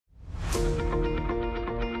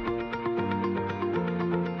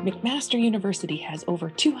McMaster University has over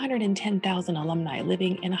 210,000 alumni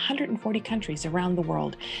living in 140 countries around the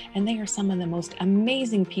world, and they are some of the most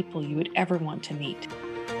amazing people you would ever want to meet.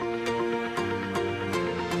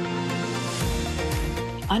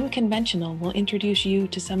 Unconventional will introduce you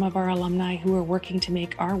to some of our alumni who are working to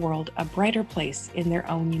make our world a brighter place in their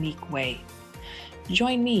own unique way.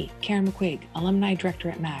 Join me, Karen McQuaig, Alumni Director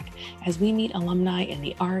at MAC, as we meet alumni in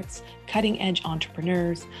the arts, cutting-edge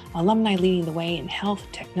entrepreneurs, alumni leading the way in health,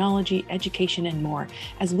 technology, education, and more,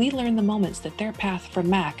 as we learn the moments that their path from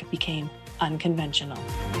MAC became unconventional.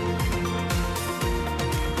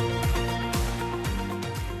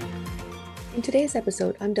 In today's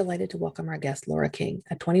episode, I'm delighted to welcome our guest, Laura King,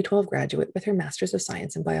 a 2012 graduate with her Master's of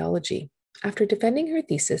Science in Biology. After defending her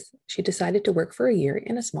thesis, she decided to work for a year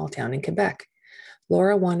in a small town in Quebec.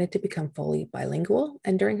 Laura wanted to become fully bilingual,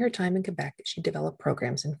 and during her time in Quebec, she developed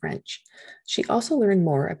programs in French. She also learned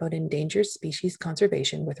more about endangered species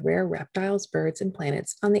conservation with rare reptiles, birds, and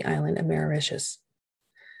planets on the island of Mauritius.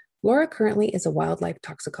 Laura currently is a wildlife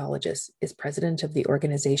toxicologist, is president of the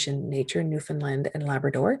organization Nature Newfoundland and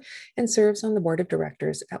Labrador, and serves on the board of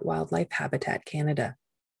directors at Wildlife Habitat Canada.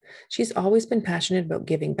 She's always been passionate about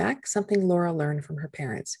giving back, something Laura learned from her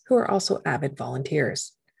parents, who are also avid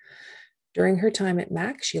volunteers. During her time at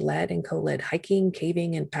MAC, she led and co-led hiking,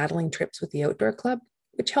 caving, and paddling trips with the Outdoor Club,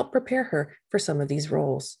 which helped prepare her for some of these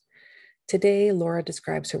roles. Today, Laura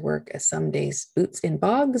describes her work as some days boots in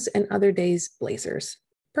bogs and other days blazers,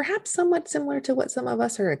 perhaps somewhat similar to what some of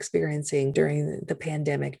us are experiencing during the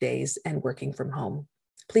pandemic days and working from home.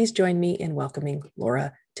 Please join me in welcoming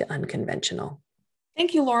Laura to Unconventional.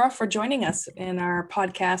 Thank you, Laura, for joining us in our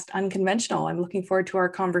podcast, Unconventional. I'm looking forward to our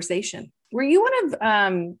conversation. Were you one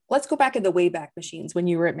of, let's go back in the Wayback Machines when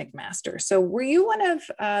you were at McMaster. So were you one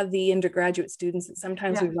of the undergraduate students that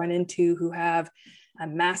sometimes we run into who have a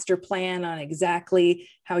master plan on exactly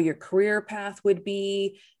how your career path would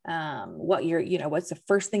be, what's the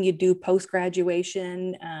first thing you do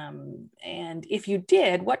post-graduation? And if you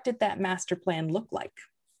did, what did that master plan look like?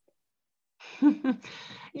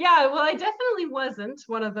 Yeah, well, I definitely wasn't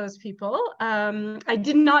one of those people. I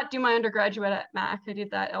did not do my undergraduate at MAC. I did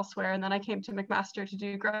that elsewhere. And then I came to McMaster to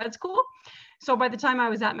do grad school. So by the time I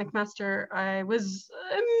was at McMaster, I was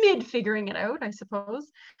mid figuring it out, I suppose.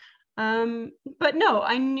 But no,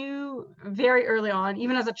 I knew very early on,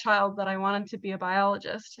 even as a child, that I wanted to be a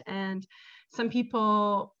biologist. And some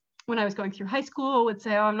people, when I was going through high school, would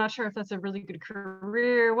say, oh, I'm not sure if that's a really good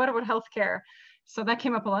career. What about healthcare? So that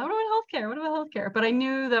came up a lot. What about healthcare? But I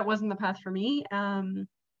knew that wasn't the path for me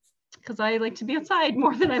because I like to be outside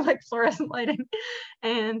more than I like fluorescent lighting.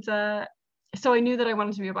 And so I knew that I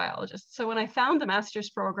wanted to be a biologist. So when I found the master's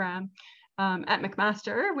program at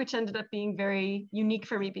McMaster, which ended up being very unique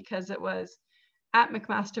for me because it was at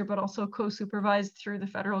McMaster, but also co-supervised through the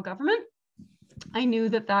federal government, I knew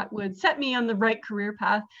that that would set me on the right career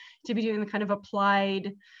path to be doing the kind of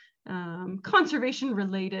applied conservation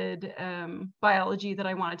related biology that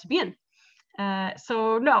I wanted to be in.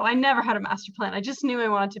 So no, I never had a master plan. I just knew I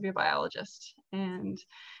wanted to be a biologist, and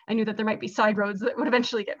I knew that there might be side roads that would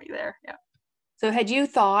eventually get me there. Yeah. So had you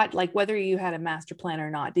thought, like, whether you had a master plan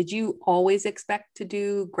or not, did you always expect to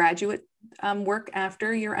do graduate work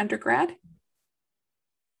after your undergrad?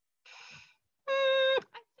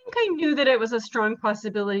 I knew that it was a strong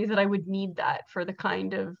possibility that I would need that for the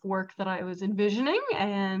kind of work that I was envisioning.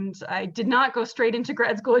 And I did not go straight into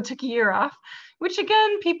grad school. I took a year off, which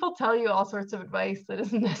again, people tell you all sorts of advice that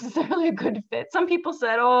isn't necessarily a good fit. Some people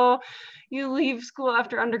said, oh, you leave school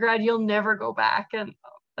after undergrad, you'll never go back. And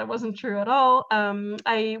that wasn't true at all.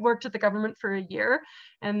 I worked at the government for a year,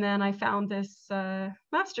 and then I found this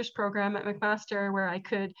master's program at McMaster where I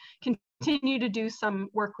could continue to do some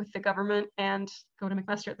work with the government and go to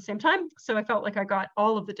McMaster at the same time. So I felt like I got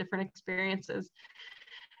all of the different experiences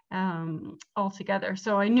all together.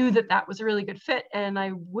 So I knew that that was a really good fit, and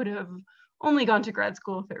I would have only gone to grad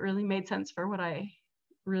school if it really made sense for what I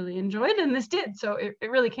really enjoyed, and this did. So it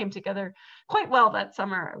really came together quite well that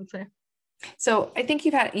summer, I would say. So I think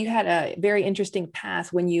you had a very interesting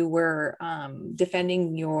path when you were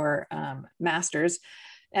defending your master's.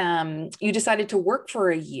 You decided to work for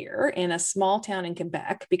a year in a small town in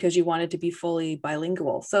Quebec because you wanted to be fully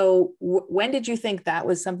bilingual. So when did you think that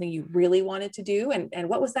was something you really wanted to do? And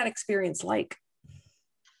what was that experience like?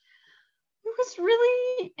 It was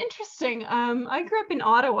really interesting. I grew up in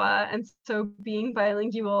Ottawa, and so being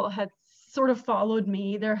bilingual had sort of followed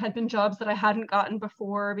me. There had been jobs that I hadn't gotten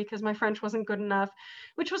before because my French wasn't good enough,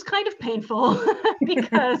 which was kind of painful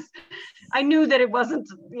because I knew that it wasn't,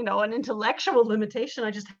 an intellectual limitation.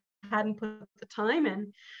 I just hadn't put the time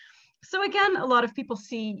in. So again, a lot of people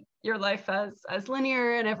see your life as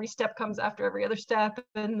linear, and every step comes after every other step,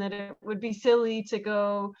 and that it would be silly to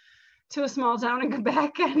go to a small town in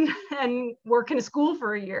Quebec and work in a school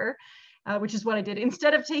for a year, which is what I did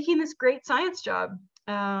instead of taking this great science job.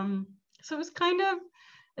 So it was kind of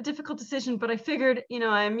a difficult decision, but I figured,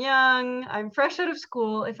 I'm young, I'm fresh out of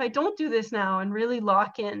school. If I don't do this now and really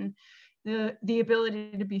lock in the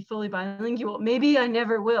ability to be fully bilingual, maybe I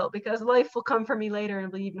never will, because life will come for me later and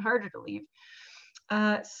it'll be even harder to leave.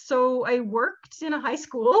 So I worked in a high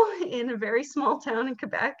school in a very small town in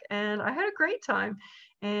Quebec, and I had a great time.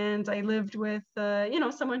 And I lived with,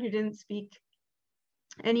 someone who didn't speak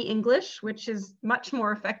any English, which is much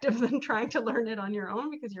more effective than trying to learn it on your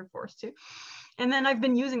own because you're forced to. And then I've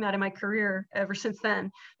been using that in my career ever since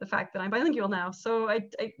then, the fact that I'm bilingual now. So I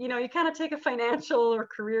you kind of take a financial or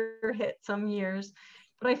career hit some years,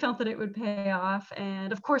 but I felt that it would pay off.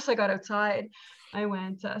 And of course I got outside. I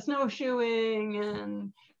went snowshoeing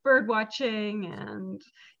and bird watching, and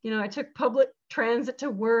I took public transit to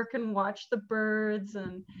work and watched the birds,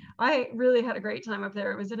 and I really had a great time up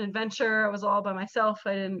there. It was an adventure. I was all by myself.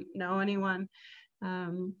 I didn't know anyone.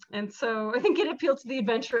 And so I think it appealed to the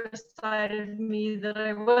adventurous side of me that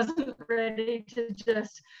I wasn't ready to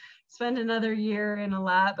just spend another year in a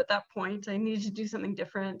lab at that point. I needed to do something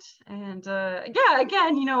different. And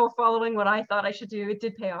again, following what I thought I should do, it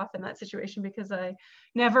did pay off in that situation, because I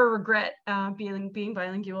never regret being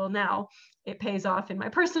bilingual now. It pays off in my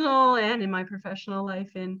personal and in my professional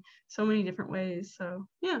life in so many different ways. So,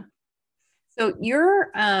 yeah. So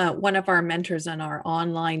you're one of our mentors on our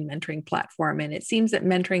online mentoring platform, and it seems that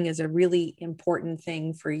mentoring is a really important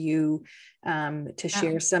thing for you to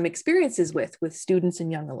share some experiences with students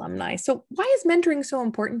and young alumni. So why is mentoring so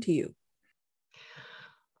important to you?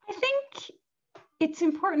 I think it's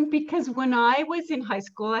important because when I was in high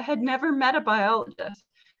school, I had never met a biologist.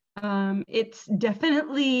 It's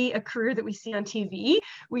definitely a career that we see on TV.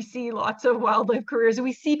 We see lots of wildlife careers.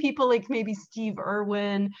 We see people like maybe Steve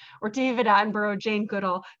Irwin or David Attenborough, Jane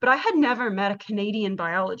Goodall, but I had never met a Canadian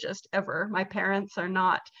biologist ever. My parents are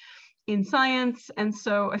not in science, and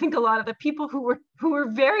so I think a lot of the people who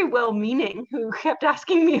were very well-meaning, who kept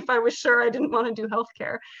asking me if I was sure I didn't want to do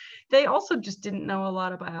healthcare, they also just didn't know a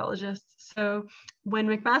lot of biologists. So when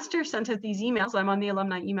McMaster sent out these emails, I'm on the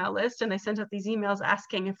alumni email list, and they sent out these emails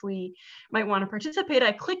asking if we might want to participate.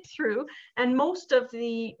 I clicked through, and most of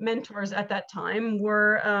the mentors at that time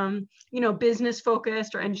were, business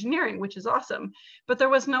focused or engineering, which is awesome. But there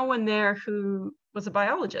was no one there who was a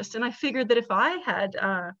biologist. And I figured that if I had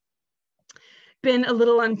been a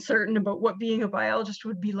little uncertain about what being a biologist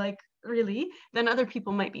would be like, really, then other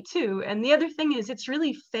people might be too. And the other thing is, it's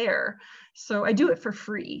really fair. So I do it for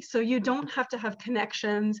free. So you don't have to have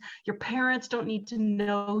connections. Your parents don't need to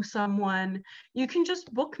know someone. You can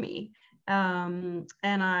just book me. And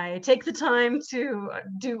I take the time to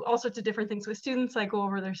do all sorts of different things with students. I go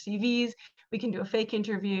over their CVs. We can do a fake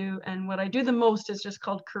interview. And what I do the most is just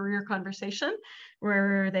called career conversation,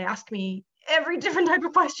 where they ask me every different type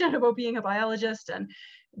of question about being a biologist and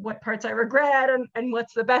what parts I regret and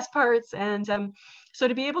what's the best parts. And so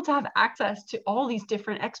to be able to have access to all these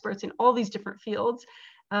different experts in all these different fields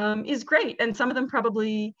is great. And some of them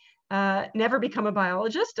probably never become a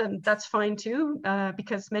biologist, and that's fine too,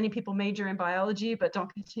 because many people major in biology but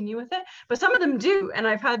don't continue with it. But some of them do, and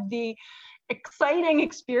I've had the exciting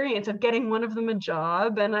experience of getting one of them a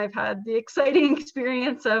job, and I've had the exciting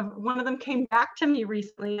experience of one of them came back to me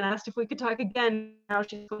recently and asked if we could talk again. Now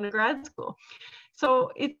she's going to grad school.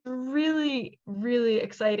 So it's really, really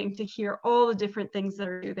exciting to hear all the different things that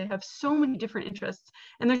are. They have so many different interests,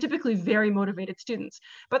 and they're typically very motivated students,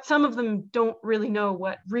 but some of them don't really know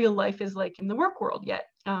what real life is like in the work world yet.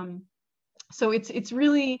 So it's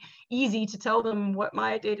really easy to tell them what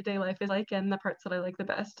my day-to-day life is like and the parts that I like the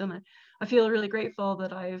best. And I feel really grateful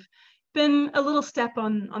that I've been a little step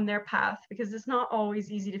on their path, because it's not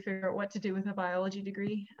always easy to figure out what to do with a biology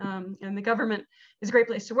degree. And the government is a great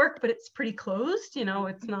place to work, but it's pretty closed.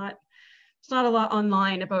 It's not a lot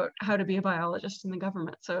online about how to be a biologist in the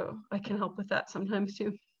government. So I can help with that sometimes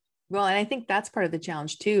too. Well, and I think that's part of the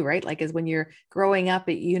challenge too, right? Like, as when you're growing up,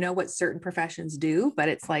 you know what certain professions do, but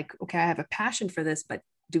it's like, okay, I have a passion for this, but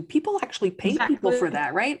do people actually pay people for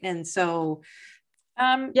that, right? And so,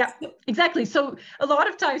 yeah, exactly. So a lot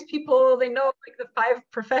of times people, they know like the 5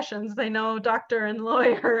 professions. They know doctor and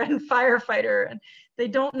lawyer and firefighter, and they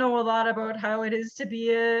don't know a lot about how it is to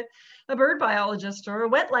be a bird biologist or a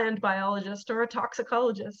wetland biologist or a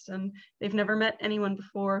toxicologist. And they've never met anyone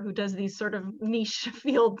before who does these sort of niche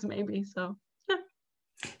fields maybe. So, yeah.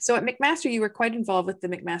 So at McMaster, you were quite involved with the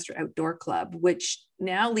McMaster Outdoor Club, which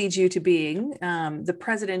now leads you to being the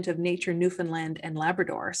president of Nature Newfoundland and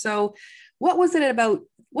Labrador. So what was it about?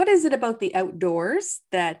 What is it about the outdoors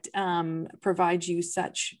that provides you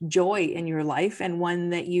such joy in your life, and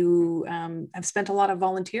one that you have spent a lot of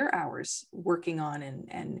volunteer hours working on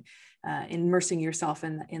and immersing yourself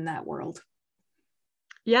in that world?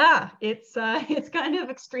 Yeah, it's kind of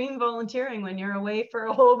extreme volunteering when you're away for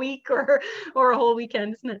a whole week or a whole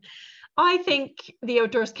weekend, isn't it? I think the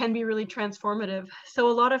outdoors can be really transformative. So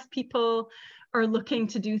a lot of people are looking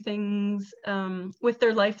to do things with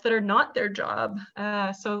their life that are not their job.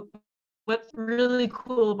 So what's really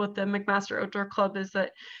cool about the McMaster Outdoor Club is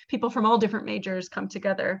that people from all different majors come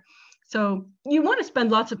together. So you want to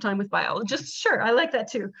spend lots of time with biologists. Sure, I like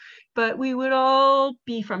that too. But we would all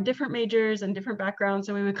be from different majors and different backgrounds,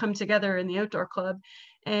 and we would come together in the outdoor club.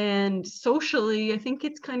 And socially, I think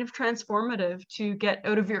it's kind of transformative to get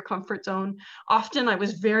out of your comfort zone. Often I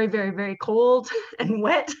was very, very, very cold and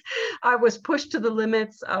wet. I was pushed to the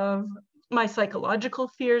limits of my psychological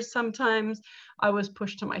fears sometimes. I was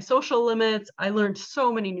pushed to my social limits. I learned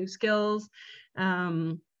so many new skills.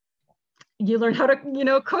 You learn how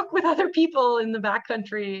to, cook with other people in the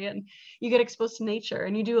backcountry, and you get exposed to nature,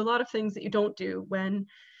 and you do a lot of things that you don't do when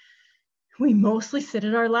we mostly sit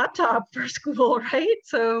at our laptop for school, right?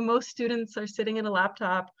 So most students are sitting at a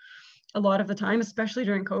laptop a lot of the time, especially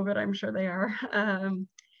during COVID, I'm sure they are.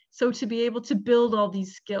 So to be able to build all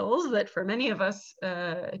these skills that for many of us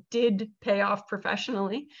did pay off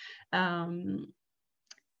professionally,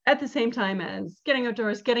 at the same time as getting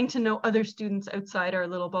outdoors, getting to know other students outside our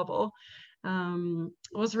little bubble,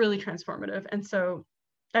 was really transformative. And so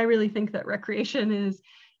I really think that recreation is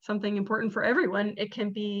something important for everyone. It can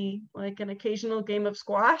be like an occasional game of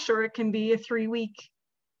squash, or it can be a 3-week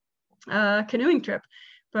canoeing trip.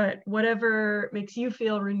 But whatever makes you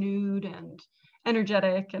feel renewed and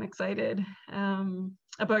energetic and excited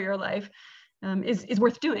about your life is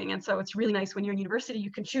worth doing. And so it's really nice when you're in university,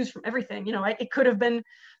 you can choose from everything. It could have been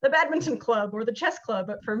the badminton club or the chess club,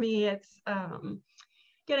 but for me, it's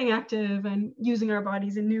getting active and using our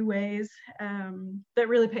bodies in new ways that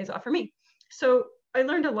really pays off for me. So I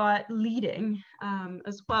learned a lot leading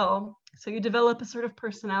as well. So you develop a sort of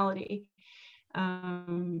personality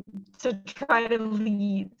to try to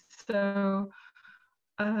lead. So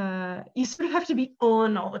you sort of have to be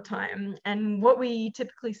on all the time. And what we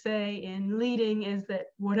typically say in leading is that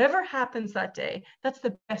whatever happens that day, that's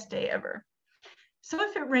the best day ever. So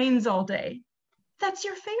if it rains all day, that's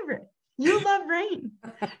your favorite. You love rain.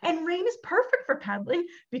 And rain is perfect for paddling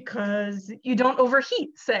because you don't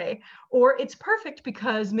overheat, say, or it's perfect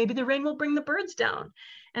because maybe the rain will bring the birds down.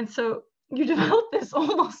 And so you develop this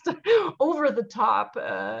almost over the top,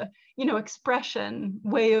 expression,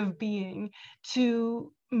 way of being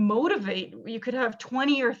to motivate. You could have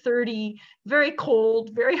 20 or 30 very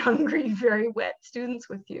cold, very hungry, very wet students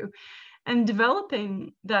with you, and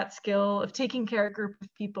developing that skill of taking care of a group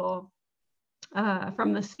of people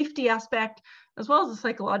from the safety aspect as well as the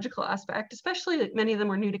psychological aspect, especially that many of them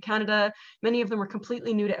were new to Canada. Many of them were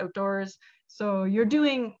completely new to outdoors. So you're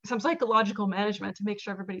doing some psychological management to make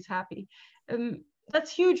sure everybody's happy.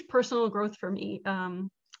 That's huge personal growth for me.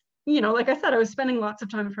 Like I said, I was spending lots of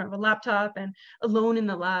time in front of a laptop and alone in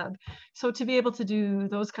the lab. So to be able to do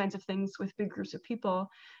those kinds of things with big groups of people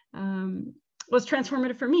was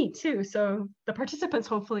transformative for me too. So the participants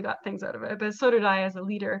hopefully got things out of it, but so did I as a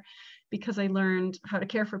leader, because I learned how to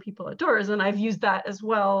care for people outdoors. And I've used that as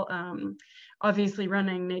well. Obviously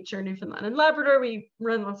running Nature Newfoundland and Labrador, we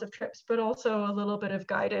run lots of trips, but also a little bit of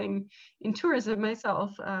guiding in tourism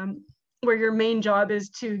myself, where your main job is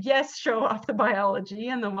to, yes, show off the biology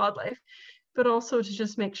and the wildlife, but also to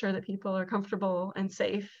just make sure that people are comfortable and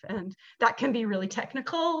safe. And that can be really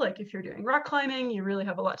technical. Like if you're doing rock climbing, you really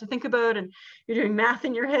have a lot to think about and you're doing math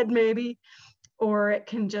in your head maybe. Or it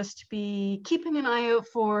can just be keeping an eye out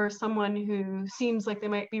for someone who seems like they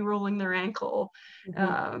might be rolling their ankle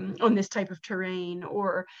on this type of terrain,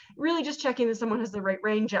 or really just checking that someone has the right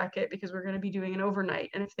rain jacket because we're going to be doing an overnight.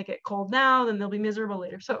 And if they get cold now, then they'll be miserable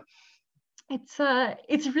later. So it's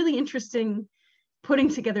really interesting putting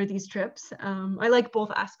together these trips. I like both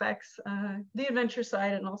aspects, the adventure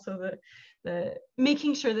side and also the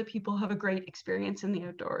making sure that people have a great experience in the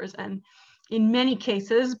outdoors. And in many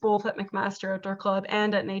cases, both at McMaster Outdoor Club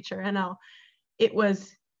and at Nature NL, it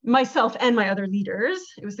was myself and my other leaders,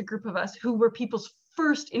 it was the group of us who were people's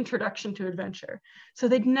first introduction to adventure. So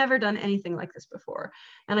they'd never done anything like this before.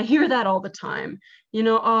 And I hear that all the time.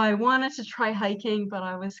 Oh, I wanted to try hiking, but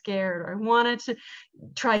I was scared. Or I wanted to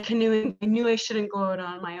try canoeing. I knew I shouldn't go out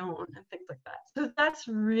on my own and things like that. So that's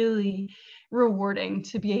really rewarding,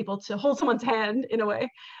 to be able to hold someone's hand in a way,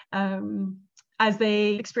 as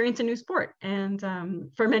they experience a new sport. And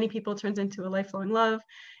for many people, it turns into a lifelong love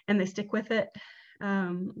and they stick with it.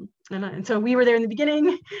 And so we were there in the beginning,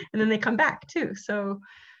 and then they come back too. So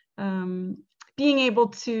being able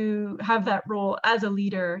to have that role as a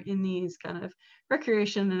leader in these kind of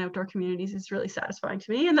recreation and outdoor communities is really satisfying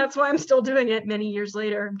to me. And that's why I'm still doing it many years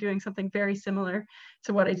later. I'm doing something very similar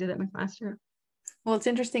to what I did at McMaster. Well, it's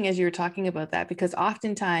interesting as you were talking about that, because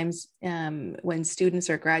oftentimes when students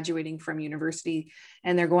are graduating from university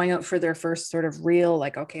and they're going out for their first sort of real,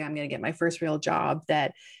 like, okay, I'm going to get my first real job,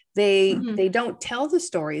 that they don't tell the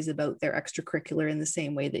stories about their extracurricular in the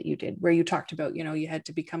same way that you did, where you talked about, you know, you had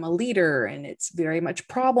to become a leader and it's very much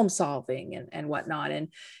problem solving and whatnot. And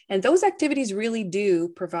those activities really do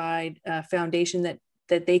provide a foundation that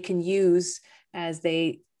they can use as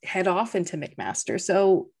they head off into McMaster.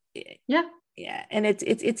 So yeah. And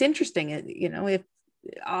it's interesting, you know, if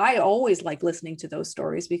I always like listening to those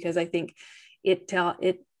stories, because I think it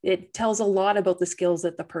tells a lot about the skills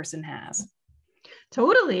that the person has.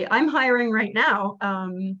 Totally. I'm hiring right now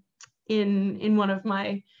in one of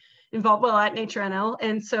my at Nature NL.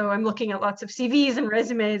 And so I'm looking at lots of CVs and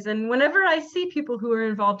resumes. And whenever I see people who are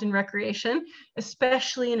involved in recreation,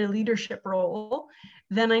 especially in a leadership role,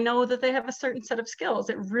 then I know that they have a certain set of skills.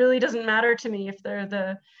 It really doesn't matter to me if they're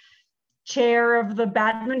the chair of the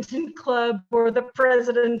badminton club or the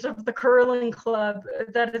president of the curling club.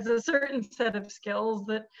 That is a certain set of skills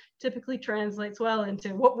that typically translates well into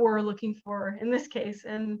what we're looking for in this case.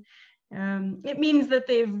 And it means that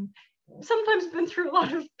they've sometimes been through a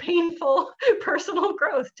lot of painful personal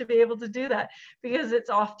growth to be able to do that, because it's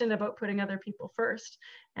often about putting other people first.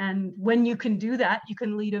 And when you can do that, you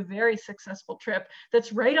can lead a very successful trip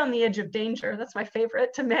that's right on the edge of danger. That's my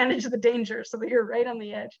favorite, to manage the danger so that you're right on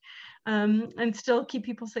the edge, and still keep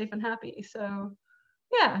people safe and happy. So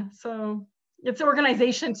yeah, so it's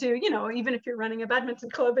organization too. You know, even if you're running a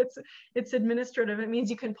badminton club, it's administrative. It means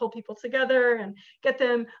you can pull people together and get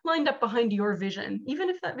them lined up behind your vision, even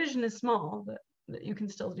if that vision is small, that you can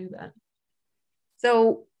still do that.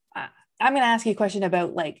 So I'm going to ask you a question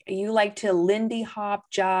about, like, you like to Lindy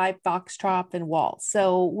Hop, jive, foxtrot, and waltz.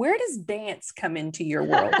 So where does dance come into your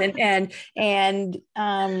world, and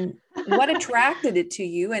what attracted it to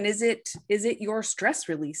you? And is it your stress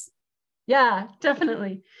release? Yeah,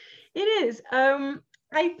 definitely. It is. I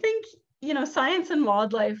think, you know, science and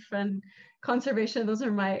wildlife and conservation, those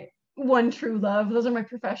are my one true love. Those are my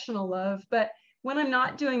professional love. But when I'm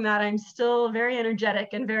not doing that, I'm still very energetic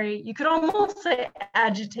and very, you could almost say,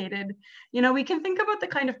 agitated. You know, we can think about the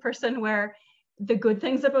kind of person where the good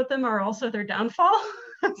things about them are also their downfall.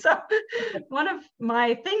 So one of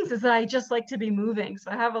my things is that I just like to be moving. So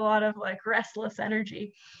I have a lot of like restless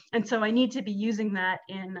energy. And so I need to be using that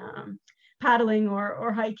in paddling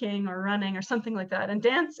or hiking or running or something like that. And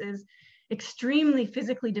dance is extremely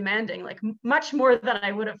physically demanding, like much more than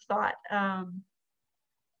I would have thought,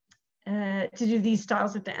 to do these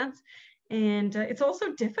styles of dance. And it's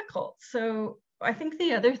also difficult. So I think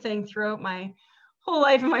the other thing throughout my whole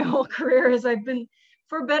life and my whole career is I've been,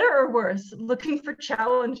 for better or worse, looking for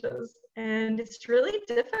challenges. And it's really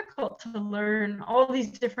difficult to learn all these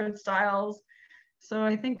different styles. So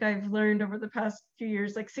I think I've learned over the past few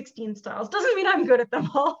years, like 16 styles. Doesn't mean I'm good at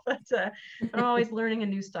them all, but I'm always learning a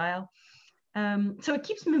new style. So it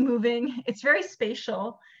keeps me moving. It's very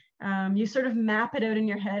spatial. You sort of map it out in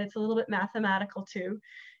your head. It's a little bit mathematical too.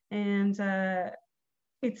 And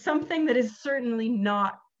it's something that is certainly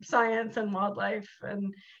not science and wildlife,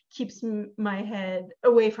 and keeps my head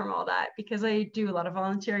away from all that, because I do a lot of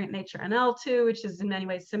volunteering at Nature NL too, which is in many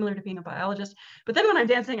ways similar to being a biologist. But then when I'm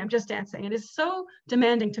dancing, I'm just dancing. It is so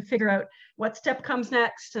demanding to figure out what step comes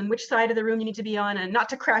next and which side of the room you need to be on, and not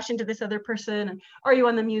to crash into this other person, and are you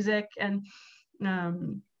on the music, and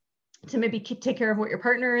to maybe take care of what your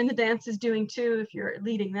partner in the dance is doing too, if you're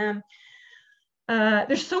leading them.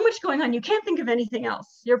 There's so much going on. You can't think of anything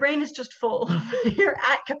else. Your brain is just full. You're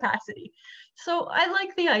at capacity. So I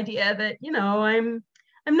like the idea that, you know, I'm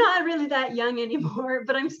not really that young anymore,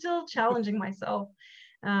 but I'm still challenging myself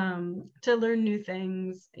to learn new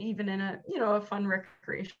things, even in a, you know, a fun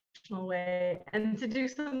recreational way, and to do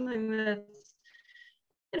something that's,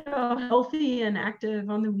 you know, healthy and active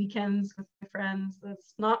on the weekends with my friends.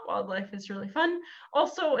 That's not wildlife is really fun.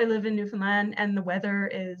 Also, I live in Newfoundland and the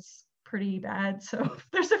weather is pretty bad. So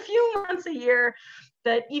there's a few months a year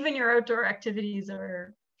that even your outdoor activities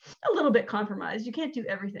are a little bit compromised. You can't do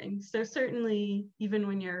everything. So certainly, even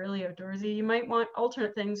when you're really outdoorsy, you might want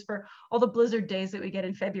alternate things for all the blizzard days that we get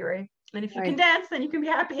in February. And if you can dance, then you can be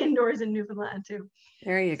happy indoors in Newfoundland too.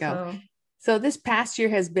 There you go. So this past year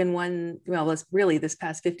has been one, well, it's really this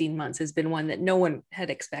past 15 months has been one that no one had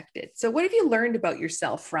expected. So what have you learned about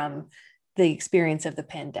yourself from the experience of the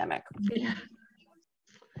pandemic? Yeah.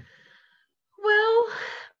 Well,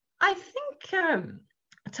 I think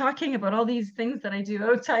talking about all these things that I do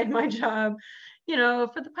outside my job,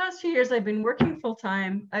 for the past few years, I've been working full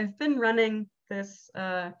time. I've been running this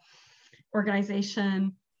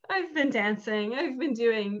organization. I've been dancing. I've been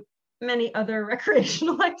doing many other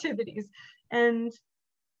recreational activities. And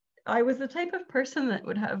I was the type of person that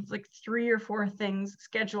would have like 3 or 4 things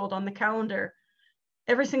scheduled on the calendar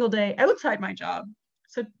every single day outside my job.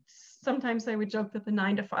 So sometimes I would joke that the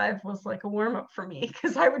 9 to 5 was like a warm up for me,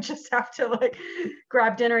 because I would just have to like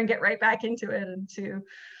grab dinner and get right back into it, and to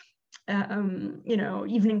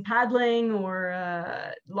evening paddling,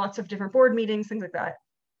 or lots of different board meetings, things like that.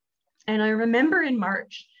 And I remember in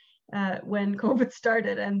March when COVID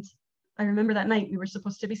started, and I remember that night we were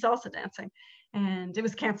supposed to be salsa dancing, and it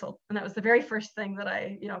was canceled. And that was the very first thing that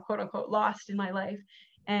I, quote unquote, lost in my life.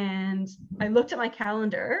 And I looked at my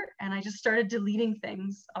calendar and I just started deleting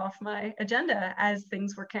things off my agenda as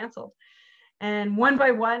things were canceled. And one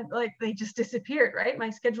by one, like, they just disappeared, right?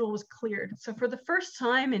 My schedule was cleared. So for the first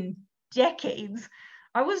time in decades,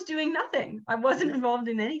 I was doing nothing. I wasn't involved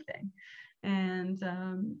in anything. And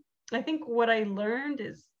I think what I learned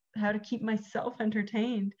is how to keep myself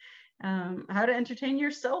entertained, how to entertain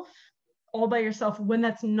yourself all by yourself when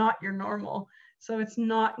that's not your normal. So it's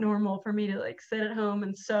not normal for me to like sit at home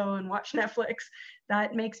and sew and watch Netflix.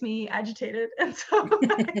 That makes me agitated. And so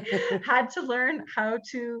I had to learn how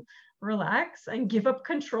to relax and give up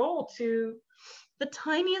control to the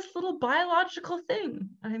tiniest little biological thing.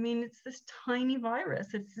 I mean, it's this tiny virus.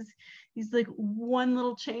 It's this, these like one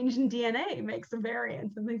little change in DNA makes a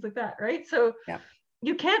variant and things like that, right? So yeah.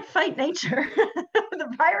 You can't fight nature.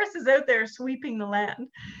 The virus is out there sweeping the land.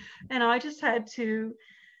 And I just had to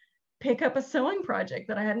pick up a sewing project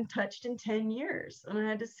that I hadn't touched in 10 years. And I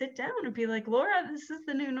had to sit down and be like, Laura, this is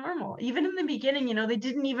the new normal. Even in the beginning, they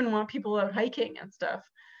didn't even want people out hiking and stuff.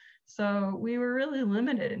 So we were really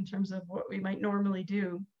limited in terms of what we might normally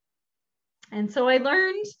do. And so I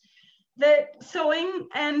learned that sewing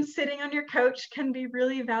and sitting on your couch can be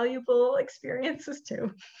really valuable experiences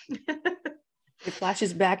too. It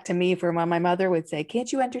flashes back to me from when my mother would say,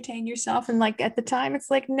 can't you entertain yourself? And like at the time, it's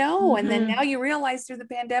like, no. Mm-hmm. And then now you realize through the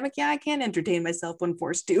pandemic, yeah, I can entertain myself when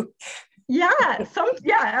forced to. Yeah,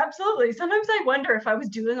 absolutely. Sometimes I wonder if I was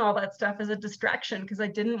doing all that stuff as a distraction because I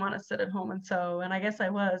didn't want to sit at home and sew. And I guess I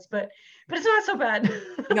was, but it's not so bad.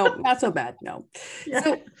 No, not so bad. No. Yeah.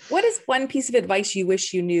 So what is one piece of advice you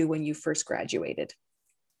wish you knew when you first graduated?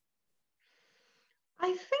 I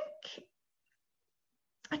think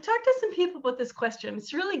I talked to some people about this question.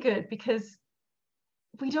 It's really good because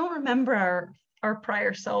we don't remember our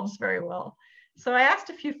prior selves very well. So I asked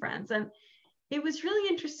a few friends, and it was really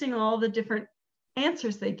interesting, all the different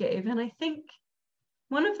answers they gave. And I think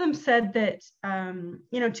one of them said that,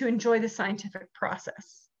 to enjoy the scientific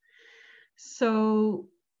process. So,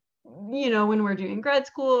 when we're doing grad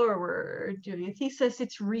school or we're doing a thesis,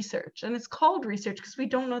 it's research. And it's called research because we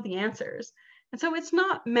don't know the answers. And so it's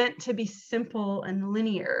not meant to be simple and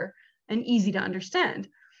linear and easy to understand,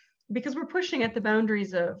 because we're pushing at the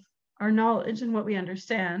boundaries of our knowledge and what we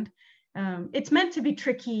understand. It's meant to be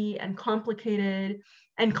tricky and complicated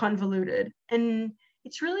and convoluted. And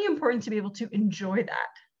it's really important to be able to enjoy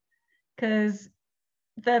that, because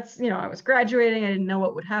that's, I was graduating, I didn't know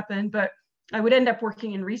what would happen, but I would end up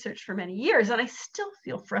working in research for many years, and I still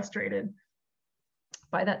feel frustrated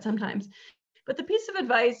by that sometimes. But the piece of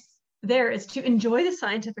advice there is to enjoy the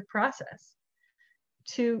scientific process,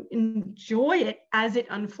 to enjoy it as it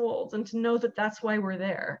unfolds, and to know that that's why we're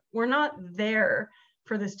there. We're not there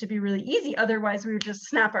for this to be really easy. Otherwise, we would just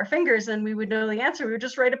snap our fingers and we would know the answer. We would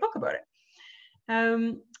just write a book about it.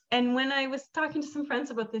 And when I was talking to some friends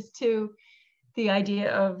about this too, the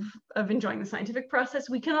idea of enjoying the scientific process,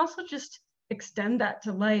 we can also just extend that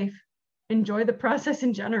to life, enjoy the process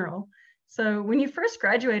in general. So when you first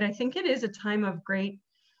graduate, I think it is a time of great,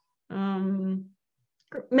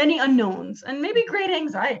 many unknowns and maybe great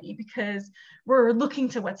anxiety, because we're looking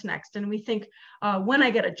to what's next. And we think, when I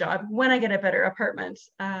get a job, when I get a better apartment,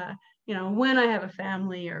 when I have a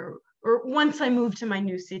family, or once I move to my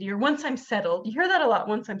new city, or once I'm settled. You hear that a lot,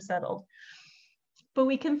 once I'm settled. But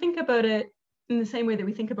we can think about it in the same way that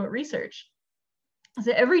we think about research.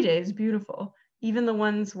 So every day is beautiful, even the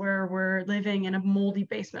ones where we're living in a moldy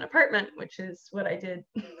basement apartment, which is what I did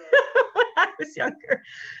when I was younger.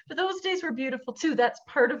 But those days were beautiful too. That's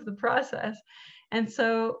part of the process. And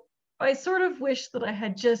so I sort of wish that I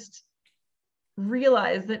had just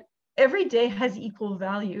realized that every day has equal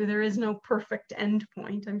value. There is no perfect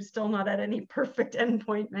endpoint. I'm still not at any perfect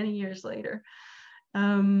endpoint many years later.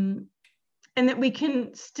 And that we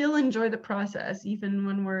can still enjoy the process even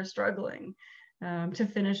when we're struggling to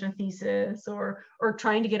finish a thesis or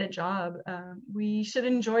trying to get a job. We should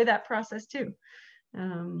enjoy that process too.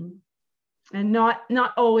 And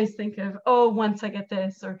not always think of, oh, once I get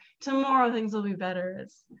this, or tomorrow things will be better.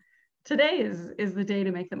 Today is the day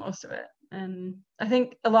to make the most of it. And I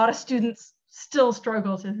think a lot of students still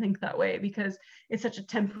struggle to think that way because it's such a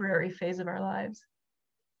temporary phase of our lives.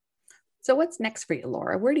 So what's next for you,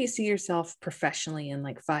 Laura? Where do you see yourself professionally in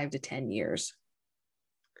like 5 to 10 years?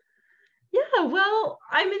 Yeah, well,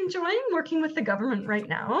 I'm enjoying working with the government right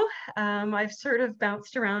now. I've sort of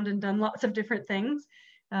bounced around and done lots of different things,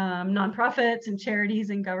 nonprofits and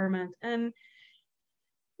charities and government. And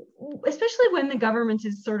especially when the government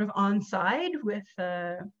is sort of on side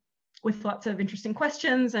with lots of interesting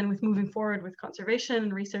questions and with moving forward with conservation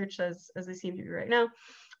and research as they seem to be right now.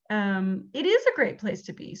 It is a great place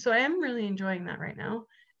to be. So I am really enjoying that right now,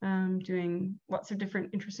 doing lots of different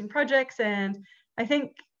interesting projects. And I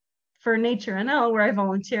think for Nature NL, where I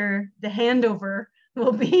volunteer, the handover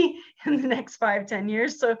will be in the next 5-10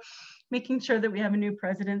 years. So making sure that we have a new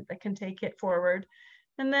president that can take it forward.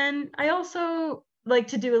 And then I also like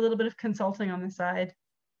to do a little bit of consulting on the side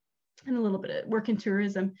and a little bit of work in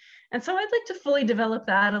tourism. And so I'd like to fully develop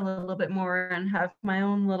that a little bit more and have my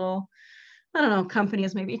own little, I don't know, company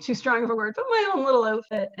is maybe too strong of a word, but my own little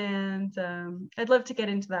outfit. And I'd love to get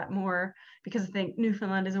into that more because I think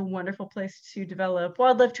Newfoundland is a wonderful place to develop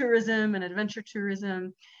wildlife tourism and adventure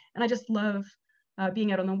tourism. And I just love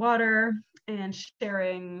being out on the water and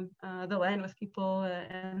sharing the land with people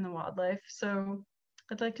and the wildlife. So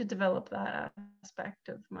I'd like to develop that aspect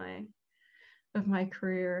of my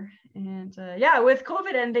career. And yeah, with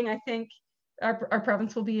COVID ending, I think our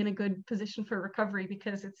province will be in a good position for recovery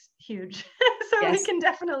because it's huge. So yes, we can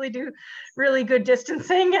definitely do really good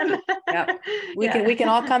distancing, and yep. we can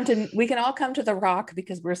all come to the Rock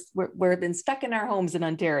because we've been stuck in our homes in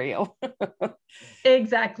Ontario.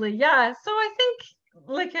 Exactly. Yeah. So I think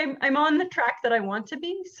like I'm on the track that I want to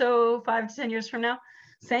be. So 5 to 10 years from now,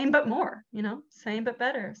 same but more, same but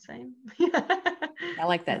better, same. I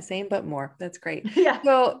like that, same but more. That's great. Yeah.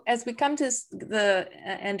 So as we come to the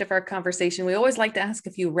end of our conversation, we always like to ask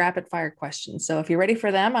a few rapid fire questions. So if you're ready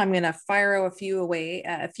for them, I'm going to fire a few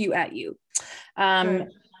at you.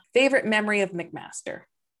 Favorite memory of McMaster?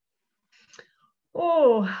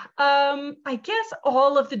 Oh, I guess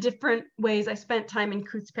all of the different ways I spent time in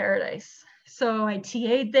Coutts Paradise. So I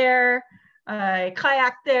TA'd there, I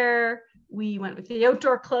kayaked there, we went with the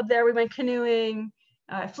outdoor club there, we went canoeing,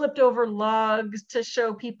 I flipped over logs to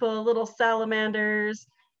show people little salamanders,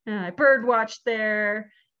 I bird watched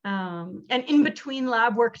there, and in between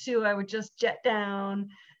lab work too, I would just jet down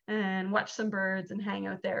and watch some birds and hang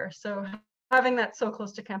out there. So having that so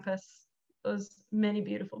close to campus, those many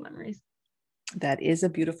beautiful memories. That is a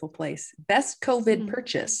beautiful place. Best COVID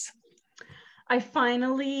purchase? I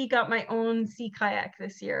finally got my own sea kayak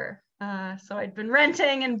this year. So I'd been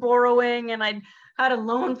renting and borrowing, and I'd had a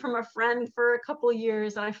loan from a friend for a couple of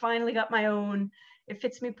years, and I finally got my own. It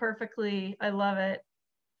fits me perfectly. I love it.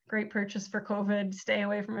 Great purchase for COVID. Stay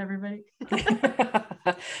away from everybody.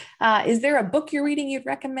 Is there a book you're reading you'd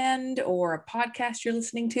recommend or a podcast you're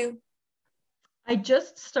listening to? I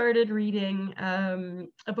just started reading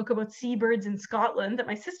a book about seabirds in Scotland that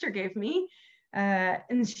my sister gave me.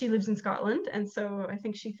 And she lives in Scotland. And so I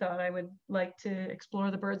think she thought I would like to explore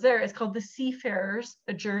the birds there. It's called The Seafarers,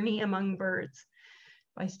 A Journey Among Birds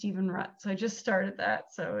by Stephen Rutt. So I just started that.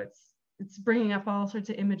 So it's bringing up all sorts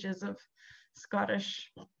of images of Scottish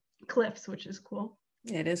cliffs, which is cool.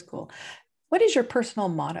 It is cool. What is your personal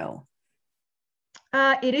motto?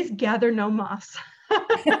 It is gather no moss.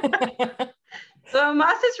 So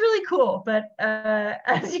moss is really cool, but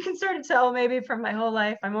as you can sort of tell, maybe from my whole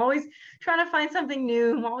life, I'm always trying to find something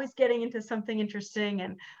new. I'm always getting into something interesting.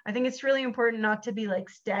 And I think it's really important not to be like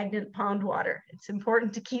stagnant pond water. It's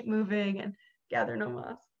important to keep moving and gather no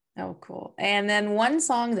moss. Oh, cool. And then one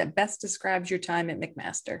song that best describes your time at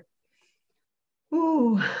McMaster?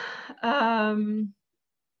 Ooh,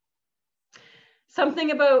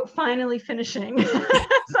 something about finally finishing.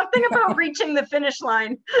 Something about reaching the finish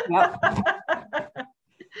line. Yep.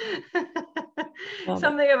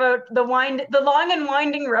 Something about the long and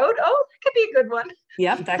winding road. Oh, that could be a good one.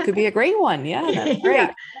 Yep, that could be a great one. Yeah, that's great.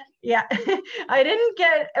 Yeah, I didn't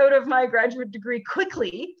get out of my graduate degree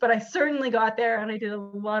quickly, but I certainly got there, and I did a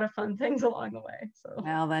lot of fun things along the way. So,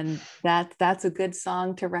 well, then that's a good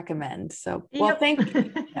song to recommend. So, well,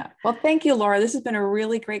 yep. thank you, Laura. This has been a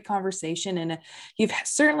really great conversation, and you've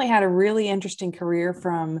certainly had a really interesting career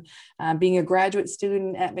from being a graduate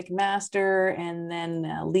student at McMaster, and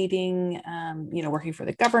then leading, working for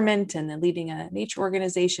the government, and then leading a nature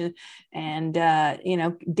organization, and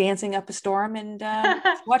dancing up a storm, and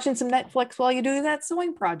watching some Netflix while you do that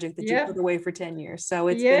sewing project that you put away for 10 years. So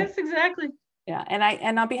it's exactly. Yeah.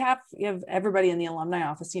 And on behalf of everybody in the alumni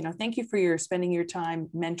office, thank you for spending your time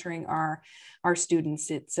mentoring our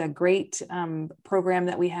students. It's a great program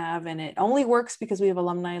that we have, and it only works because we have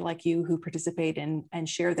alumni like you who participate and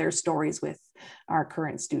share their stories with our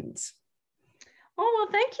current students. Oh,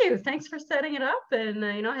 well, thank you. Thanks for setting it up. And,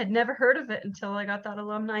 I had never heard of it until I got that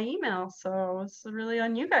alumni email. So it's really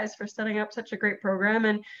on you guys for setting up such a great program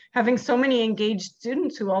and having so many engaged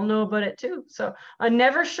students who all know about it too. So I'm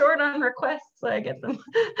never short on requests. I get them,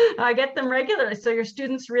 I get them regularly. So your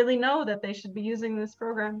students really know that they should be using this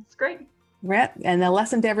program. It's great. And a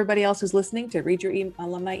lesson to everybody else who's listening to read your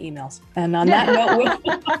alumni emails. And on that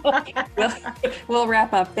note, we'll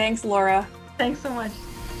wrap up. Thanks, Laura. Thanks so much.